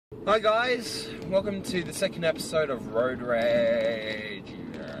Hi guys, welcome to the second episode of Road Rage.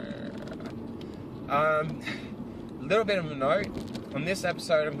 A little bit of a note, on this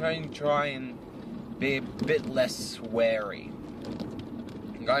episode I'm going to try and be a bit less sweary.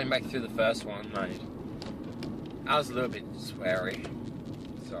 Going back through the first one, I was a little bit sweary,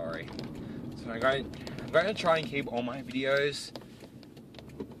 sorry. So I'm going to try and keep all my videos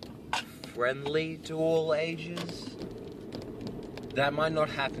friendly to all ages. That might not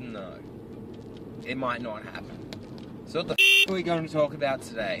happen though. It might not happen. So what the f*** are we going to talk about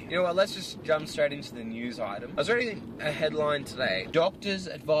today? You know what, let's just jump straight into the news item. I was reading a headline today. Doctors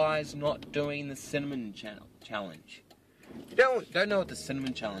advise not doing the cinnamon challenge. You don't know what the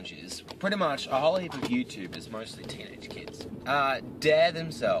cinnamon challenge is? Pretty much a whole heap of YouTubers, mostly teenage kids, dare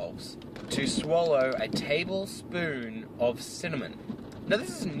themselves to swallow a tablespoon of cinnamon. Now this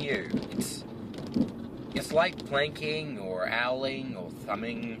isn't new. It's like planking or owling or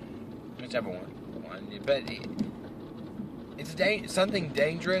thumbing, whichever one. But it's something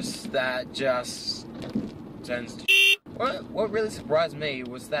dangerous that just turns to What really surprised me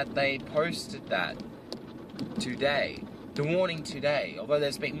was that they posted that today. The warning today. Although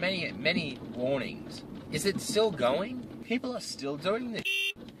there's been many warnings. Is it still going? People are still doing this.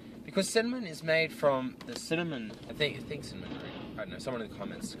 Because cinnamon is made from the cinnamon. I think cinnamon root. I don't know. Someone in the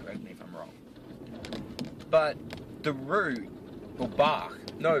comments correct me if I'm wrong. But the root, or bark,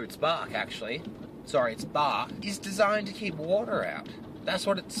 no, it's bark actually, sorry, it's bark, is designed to keep water out. That's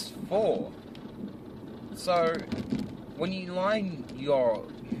what it's for. So, when you line your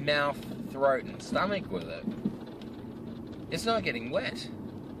mouth, throat, and stomach with it, it's not getting wet.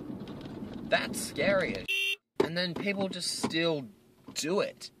 That's scary as shit. And then people just still do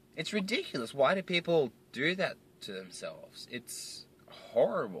it. It's ridiculous. Why do people do that to themselves? It's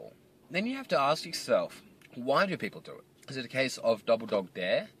horrible. Then you have to ask yourself, why do people do it? Is it a case of double dog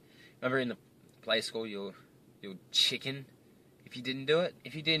dare? Remember in the play school, you're chicken if you didn't do it?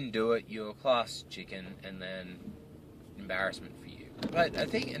 If you didn't do it, you're class chicken, and then embarrassment for you. But I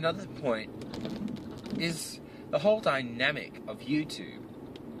think another point is the whole dynamic of YouTube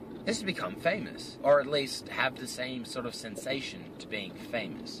is to become famous, or at least have the same sort of sensation to being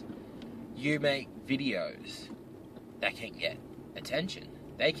famous. You make videos that can get attention.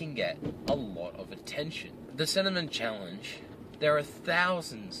 They can get a lot of attention. The Cinnamon Challenge, there are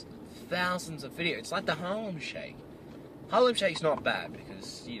thousands of videos. It's like the Harlem Shake. Harlem Shake's not bad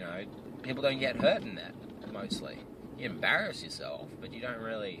because, you know, people don't get hurt in that, mostly. You embarrass yourself, but you don't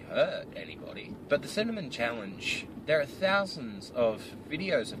really hurt anybody. But the Cinnamon Challenge, there are thousands of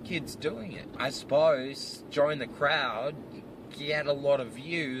videos of kids doing it. I suppose, join the crowd, get a lot of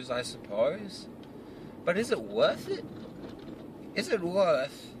views, I suppose. But is it worth it? Is it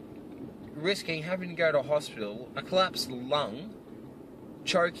worth risking having to go to hospital, a collapsed lung,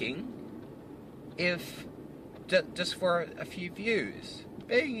 choking, if just for a few views?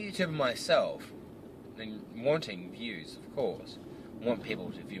 Being a YouTuber myself, and wanting views, of course, want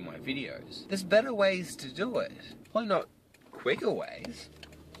people to view my videos, there's better ways to do it. Probably not quicker ways,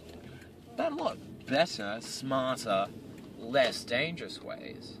 but a lot better, smarter, less dangerous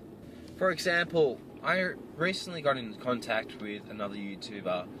ways. For example, I recently got in contact with another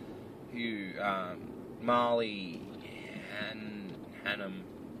YouTuber who, Marley Hannan,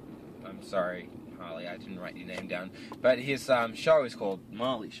 I'm sorry, Harley, I didn't write your name down, but his show is called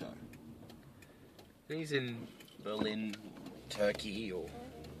Marley Show. He's in Berlin, Turkey, or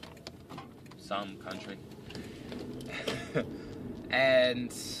some country.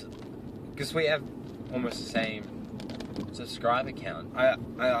 And because we have almost the same subscriber count, I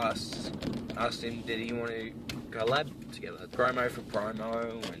asked him, did he want to collab together, promo for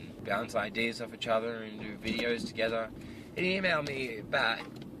promo, and bounce ideas off each other and do videos together. And he emailed me back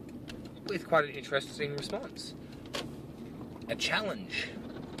with quite an interesting response. A challenge,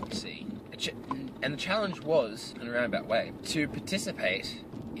 you see. And the challenge was, in a roundabout way, to participate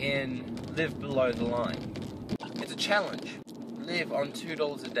in Live Below the Line. It's a challenge. Live on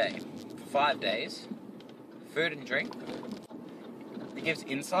 $2 a day for 5 days. Food and drink. It gives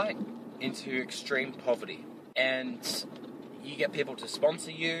insight into extreme poverty. And you get people to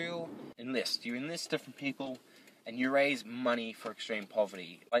sponsor you, enlist. You enlist different people, and you raise money for extreme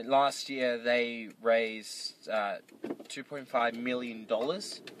poverty. Like last year, they raised $2.5 million.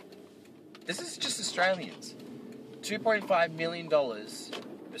 This is just Australians. $2.5 million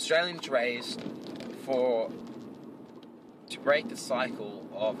Australians raised to break the cycle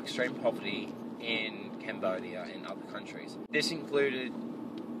of extreme poverty in Cambodia and other countries. This included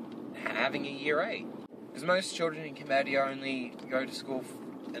having a year 8. Because most children in Cambodia only go to school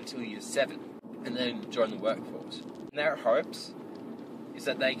until year 7 and then join the workforce. And their hopes is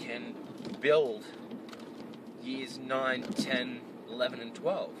that they can build years 9, 10, 11 and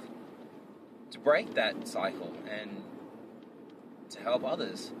 12 to break that cycle and to help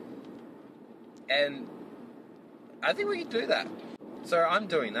others. And I think we can do that. So I'm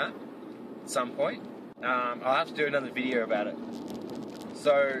doing that at some point. I'll have to do another video about it.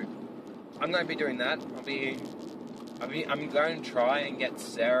 So I'm going to be doing that. I'm going to try and get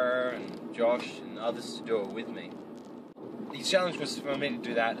Sarah and Josh and others to do it with me. The challenge was for me to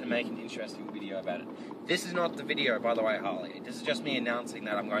do that and make an interesting video about it. This is not the video, by the way, Harley. This is just me announcing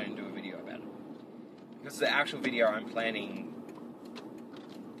that I'm going to do a video about it. Because the actual video I'm planning,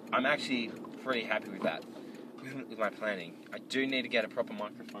 I'm actually pretty happy with that, with my planning. I do need to get a proper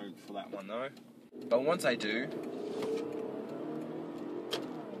microphone for that one though. But once I do,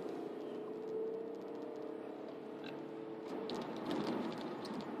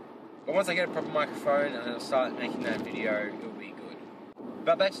 get a proper microphone and I'll start making that video, it'll be good.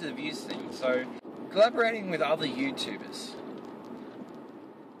 But back to the views thing. So, collaborating with other YouTubers,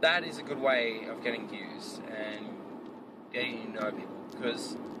 that is a good way of getting views and getting to know people,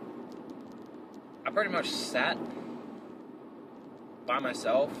 because I pretty much sat by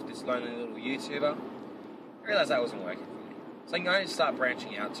myself, this lonely little YouTuber. I realised that wasn't working for me. So I'm going to start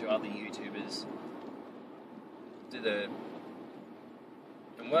branching out to other YouTubers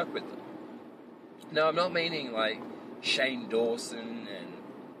and work with them. No, I'm not meaning like Shane Dawson and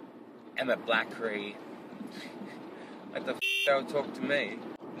Emma Blackery. Like the they'll talk to me.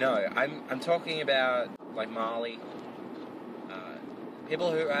 No, I'm talking about like Marley.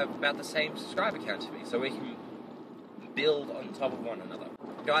 People who have about the same subscriber count to me, so we can build on top of one another.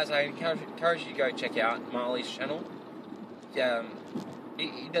 Guys, I encourage you to go check out Marley's channel.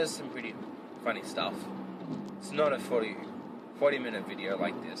 He does some pretty funny stuff. It's not a 40-minute video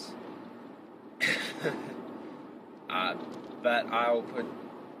like this. But I'll put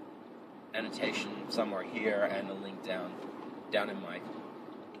annotation somewhere here and a link down in my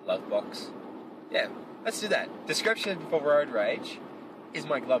glove box. Yeah, let's do that. Description for Road Rage is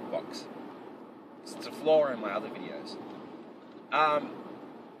my glove box. It's a flaw in my other videos.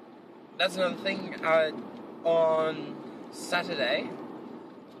 That's another thing. On Saturday,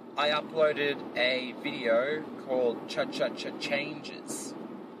 I uploaded a video called Cha-Cha-Cha Changes,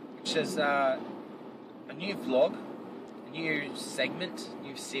 which is a new vlog, a new segment,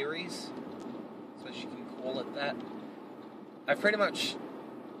 new series, so you can call it that. I pretty much,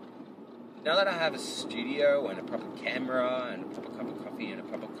 now that I have a studio and a proper camera and a proper cup of coffee and a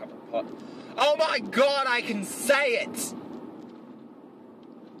proper cup of pot, oh my god, I can say it!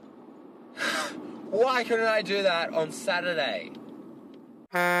 Why couldn't I do that on Saturday?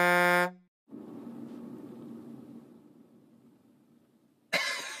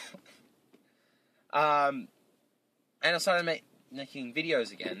 And I started making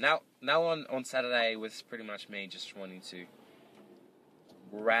videos again. Now on Saturday was pretty much me just wanting to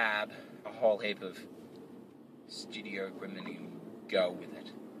grab a whole heap of studio equipment and go with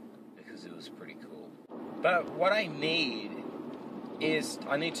it, because it was pretty cool. But what I need is,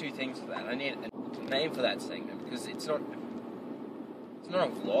 I need two things for that. I need a name for that segment, because it's not a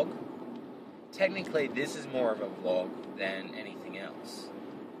vlog. Technically, this is more of a vlog than anything else.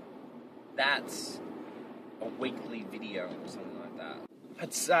 That's a weekly video or something like that.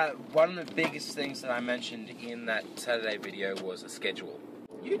 It's one of the biggest things that I mentioned in that Saturday video was a schedule.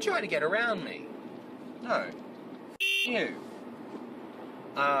 You try to get around me. No. You.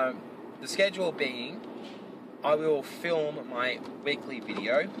 The schedule being, I will film my weekly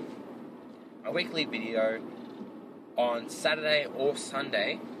video on Saturday or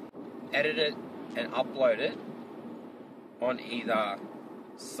Sunday, edit it and upload it on either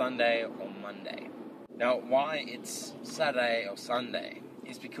Sunday or Monday. Now, why it's Saturday or Sunday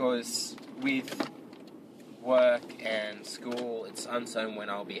is because with work and school, it's uncertain when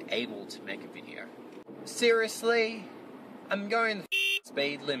I'll be able to make a video. Seriously, I'm going the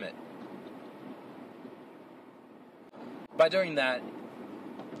speed limit. By doing that,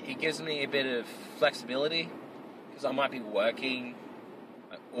 it gives me a bit of flexibility, because I might be working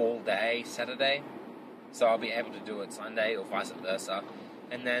all day Saturday, so I'll be able to do it Sunday or vice versa.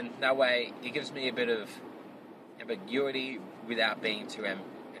 And then that way it gives me a bit of ambiguity without being too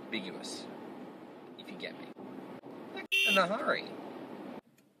ambiguous, if you get me. In a hurry.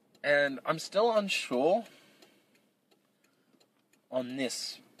 And I'm still unsure on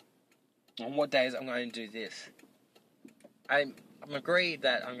what days I'm going to do this. I'm agreed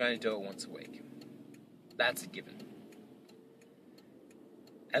that I'm going to do it once a week. That's a given.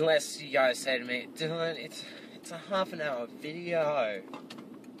 Unless you guys say to me, Dylan, it's a half an hour video.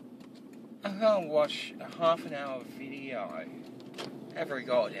 I can't watch a half an hour video. every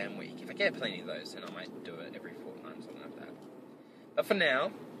goddamn week. If I get plenty of those, then I might do it every fortnight or something like that. But for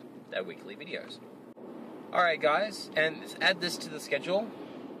now, they're weekly videos. Alright guys, and add this to the schedule.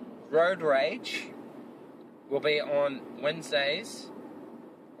 Road Rage will be on Wednesdays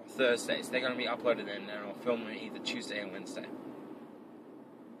or Thursdays. They're going to be uploaded then, and I'll film them either Tuesday or Wednesday.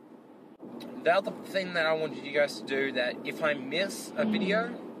 The other thing that I wanted you guys to do, that if I miss a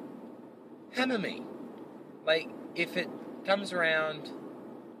video, hammer me. Like, if it comes around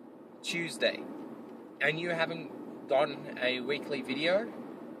Tuesday and you haven't gotten a weekly video,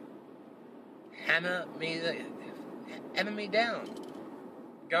 hammer me down.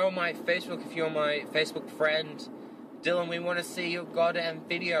 Go on my Facebook if you're my Facebook friend. Dylan, we want to see your goddamn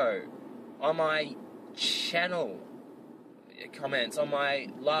video on my channel. Comments on my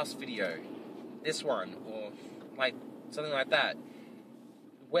last video, this one, or like something like that.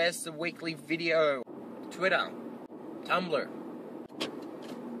 Where's the weekly video? Twitter, Tumblr,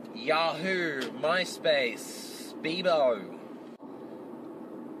 Yahoo, MySpace, Bebo.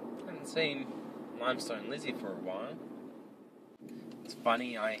 Haven't seen Limestone Lizzie for a while. It's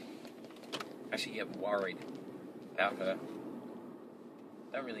funny, I actually get worried about her.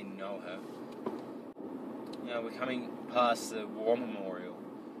 Don't really know her. You know, we're coming past the War Memorial.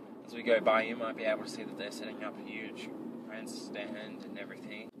 As we go by, you might be able to see that they're setting up a huge grandstand and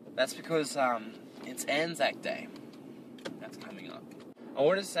everything. That's because it's ANZAC Day. That's coming up. I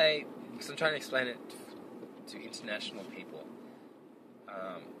want to say, because I'm trying to explain it to international people,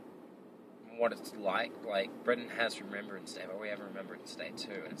 what it's like. Like, Britain has Remembrance Day, but we have Remembrance Day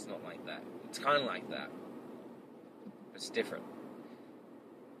too, and it's not like that. It's kind of like that, but it's different.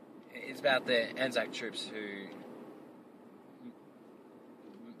 It's about the ANZAC troops who,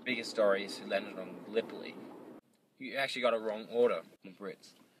 biggest stories, who landed on Gallipoli. You actually got a wrong order from the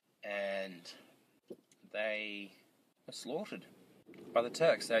Brits, and they were slaughtered by the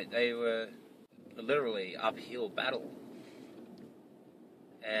Turks. They were literally uphill battle,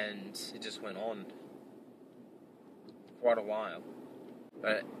 and it just went on quite a while.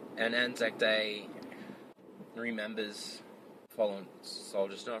 But an ANZAC Day remembers fallen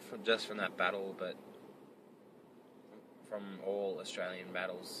soldiers, not just from that battle, but from all Australian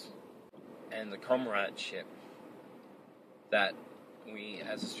battles, and the comradeship that we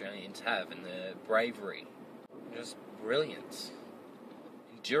as Australians have, and the bravery, just brilliance,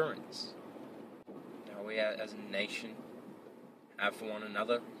 endurance, how we as a nation have for one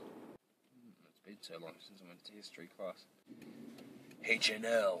another. It's been so long since I went to history class.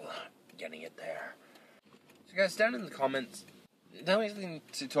 H&L, getting it there. So guys, down in the comments, tell me anything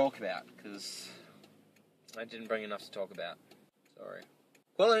to talk about, because I didn't bring enough to talk about. Sorry.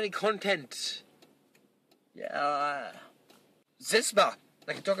 Quality content. Yeah. Cispa.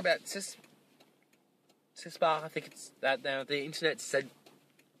 I can talk about Cispa. I think it's that now. The internet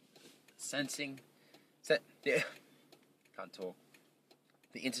censoring. Yeah. Can't talk.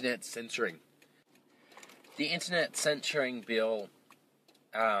 The internet censoring. The internet censoring bill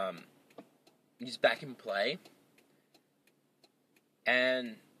is back in play.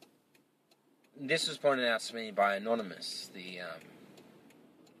 And this was pointed out to me by Anonymous, the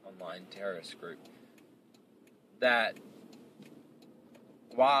online terrorist group, that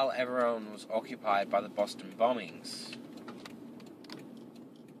while everyone was occupied by the Boston bombings,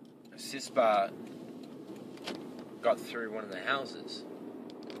 Cispa got through one of the houses,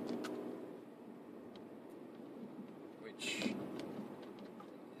 which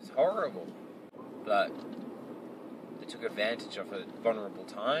is horrible, but they took advantage of a vulnerable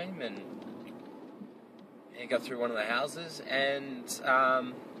time, and he got through one of the houses, and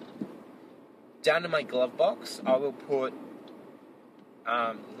down in my glove box, I will put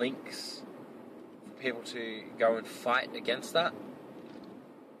links for people to go and fight against that,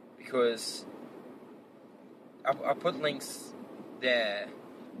 because I put links there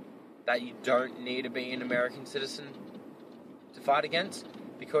that you don't need to be an American citizen to fight against,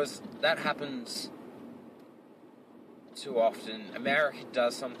 because that happens too often. America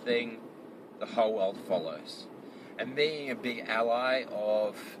does something, the whole world follows. And being a big ally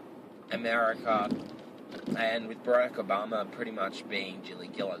of America, and with Barack Obama pretty much being Jilly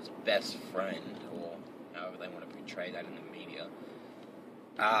Gillard's best friend, or however they want to portray that in the media,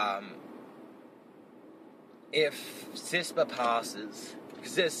 if Cispa passes,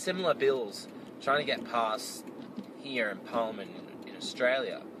 because there's similar bills trying to get passed here in Parliament in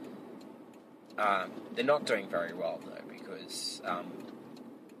Australia, they're not doing very well though, because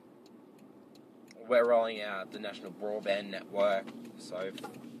we're rolling out the National Broadband Network, so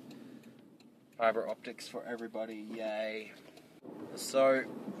fibre optics for everybody, yay. So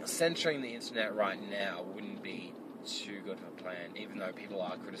censoring the internet right now wouldn't be too good of a plan, even though people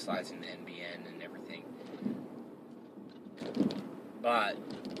are criticising the NBN and everything. But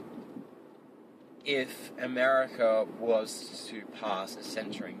if America was to pass a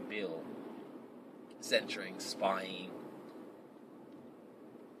censoring bill, censoring spying,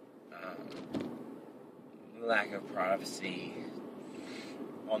 lack of privacy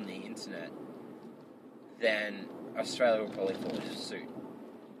on the internet, then Australia will probably follow suit.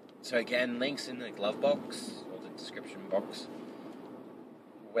 So again, links in the glove box, or the description box,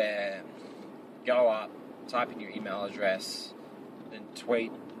 where go up, type in your email address, and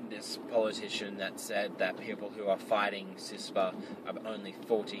tweet this politician that said that people who are fighting Cispa are only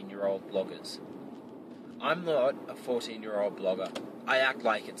 14-year-old bloggers. I'm not a 14-year-old blogger. I act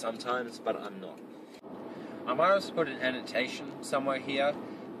like it sometimes, but I'm not. I might also put an annotation somewhere here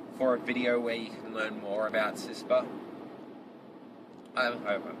for a video where you can learn more about Cispa. I hope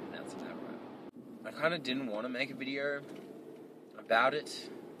I'm pronouncing that right. I kind of didn't want to make a video about it.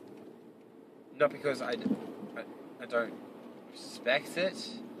 Not because I don't respect it.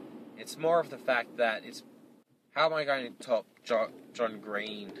 It's more of the fact that it's... How am I going to top John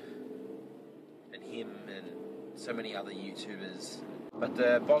Green and him and so many other YouTubers? But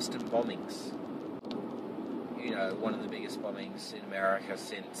the Boston bombings, you know, one of the biggest bombings in America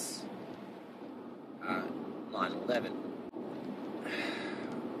since 9/11.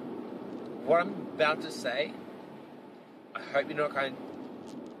 What I'm about to say, I hope you're not going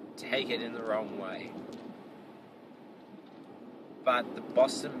to take it in the wrong way. But the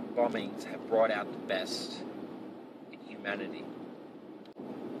Boston bombings have brought out the best in humanity.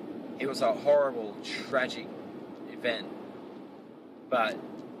 It was a horrible, tragic event. But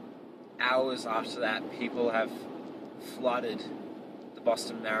hours after that, people have flooded the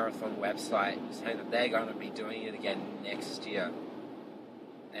Boston Marathon website saying that they're going to be doing it again next year.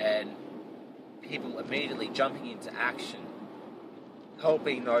 And people immediately jumping into action,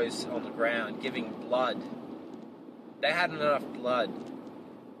 helping those on the ground, giving blood. They had enough blood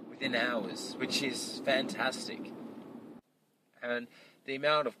within hours, which is fantastic. And the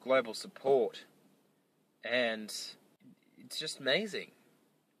amount of global support, and it's just amazing.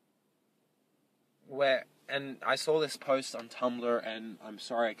 And I saw this post on Tumblr, and I'm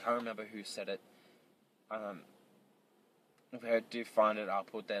sorry, I can't remember who said it. If I do find it, I'll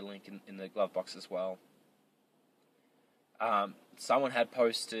put their link in the glove box as well. Someone had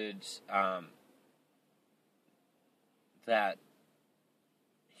posted that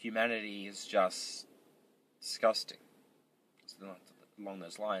humanity is just disgusting. It's not along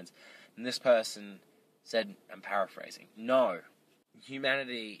those lines. And this person said, I'm paraphrasing, no,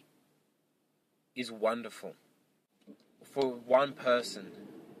 humanity is wonderful. For one person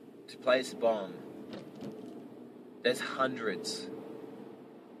to place a bomb, there's hundreds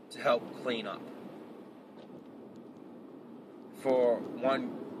to help clean up. For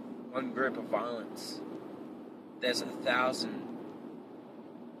one group of violence, there's 1,000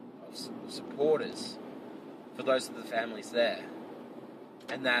 of supporters for those of the families there.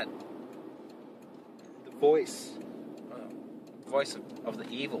 And that the voice of the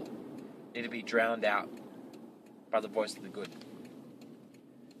evil need to be drowned out by the voice of the good.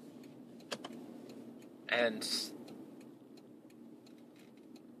 And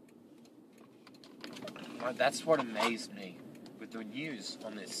that's what amazed me with the news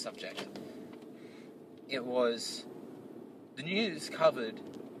on this subject. It was... The news covered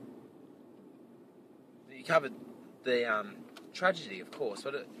the tragedy, of course,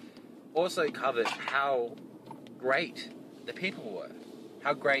 but it also covered how great the people were.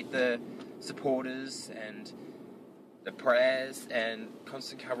 How great the supporters and the prayers and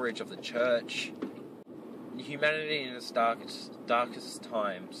constant coverage of the church. Humanity in its darkest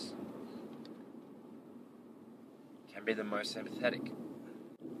times can be the most empathetic.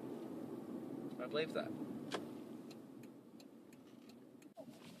 I believe that.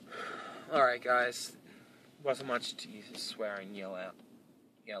 Alright guys, wasn't much to swear and yell out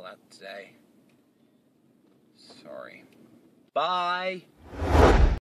today. Sorry. Bye!